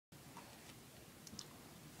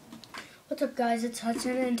What's up, guys? It's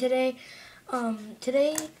Hudson, and today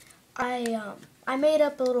I made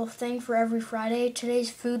up a little thing for every Friday. Today's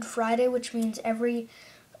Food Friday, which means every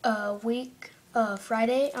week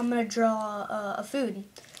Friday I'm gonna draw a food.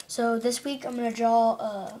 So this week I'm gonna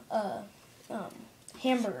draw a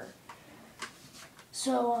hamburger.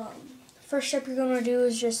 So first step you're gonna do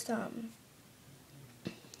is just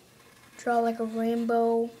draw like a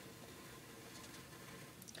rainbow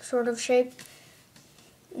sort of shape,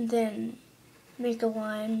 and then make a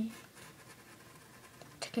line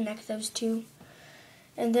to connect those two.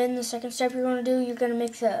 And then the second step you're going to do, you're going to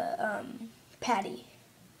make the patty.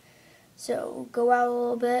 So go out a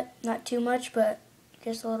little bit, not too much, but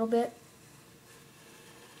just a little bit.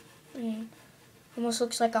 And almost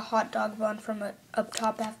looks like a hot dog bun from up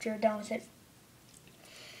top after you're done with it.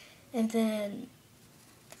 And then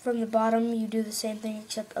from the bottom, you do the same thing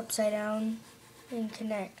except upside down and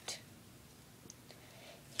connect.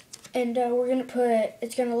 And we're going to put,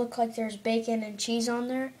 it's going to look like there's bacon and cheese on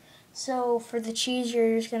there. So for the cheese,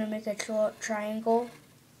 you're just going to make a triangle.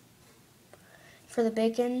 For the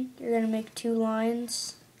bacon, you're going to make 2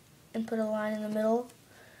 lines and put a line in the middle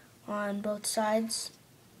on both sides.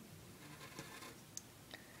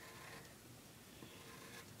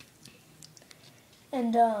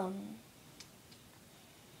 And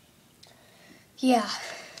yeah,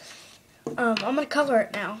 I'm going to color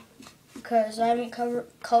it now, because I haven't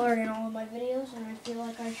colored in all of my videos, and I feel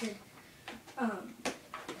like I should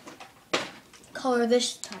color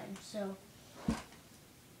this time. So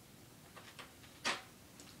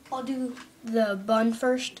I'll do the bun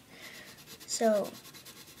first, so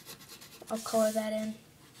I'll color that in.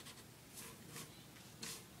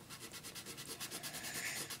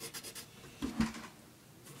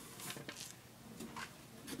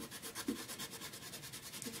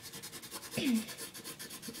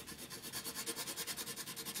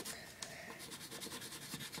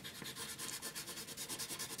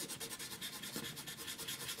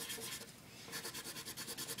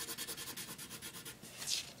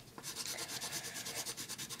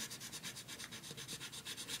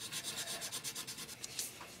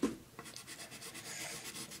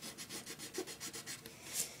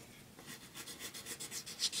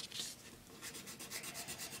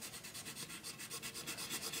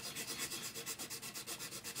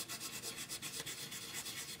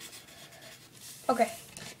 Okay,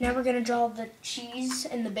 now we're going to draw the cheese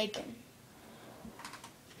and the bacon.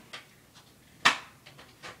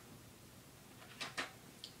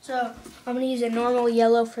 So I'm going to use a normal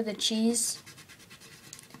yellow for the cheese.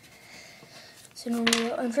 So normal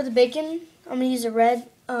yellow. And for the bacon, I'm going to use a red.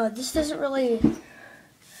 This doesn't really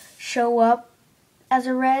show up as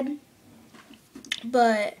a red,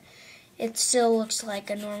 but it still looks like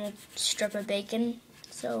a normal strip of bacon.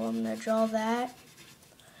 So I'm going to draw that.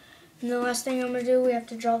 And the last thing I'm going to do, we have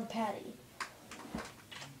to draw the patty.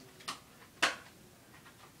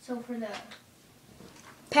 So for the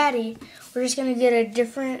patty, we're just going to get a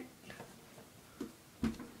different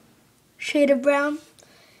shade of brown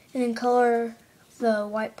and then color the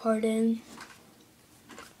white part in.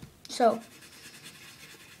 So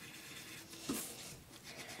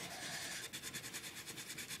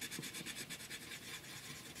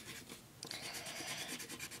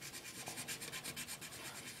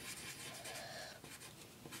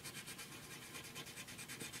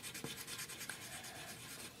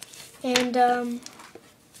and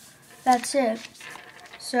that's it.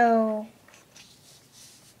 So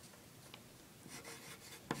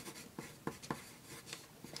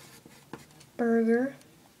burger,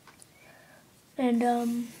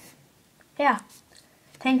 and yeah.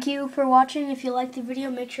 Thank you for watching. If you liked the video,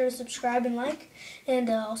 make sure to subscribe and like, and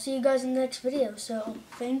I'll see you guys in the next video. So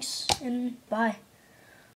thanks and bye.